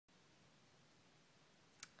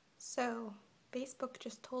So, Facebook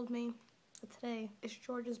just told me that today is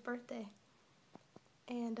Georgia's birthday.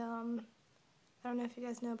 And, I don't know if you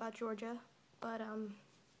guys know about Georgia, but,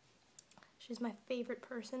 she's my favorite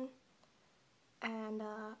person. And,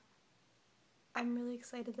 I'm really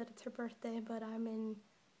excited that it's her birthday, but I'm in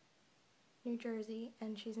New Jersey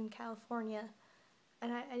and she's in California.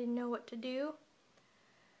 And I didn't know what to do.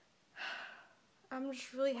 I'm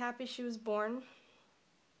just really happy she was born,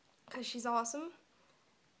 because she's awesome.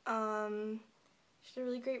 She's a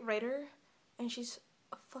really great writer, and she's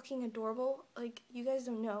fucking adorable. Like, you guys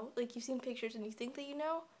don't know. Like, you've seen pictures and you think that you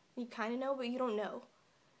know, and you kind of know, but you don't know.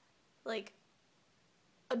 Like,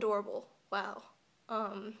 adorable. Wow.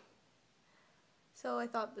 So I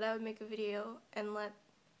thought that I would make a video and let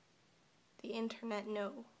the internet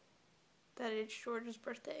know that it's Georgia's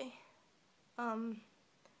birthday.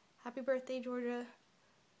 Happy birthday, Georgia.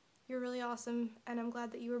 You're really awesome, and I'm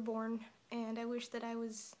glad that you were born, and I wish that I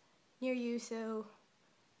was near you so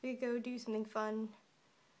we could go do something fun.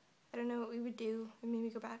 I don't know what we would do. Maybe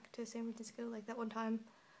go back to San Francisco like that one time,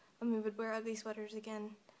 and we would wear ugly sweaters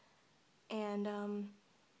again, and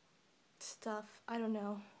stuff. I don't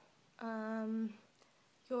know.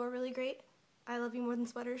 You're really great. I love you more than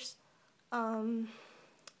sweaters.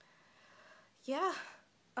 Yeah.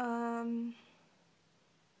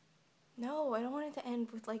 No, I don't want it to end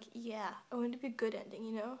with like, yeah. I want it to be a good ending,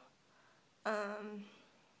 you know? But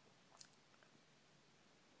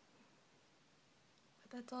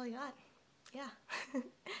that's all I got. Yeah.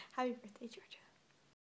 Happy birthday, Georgia.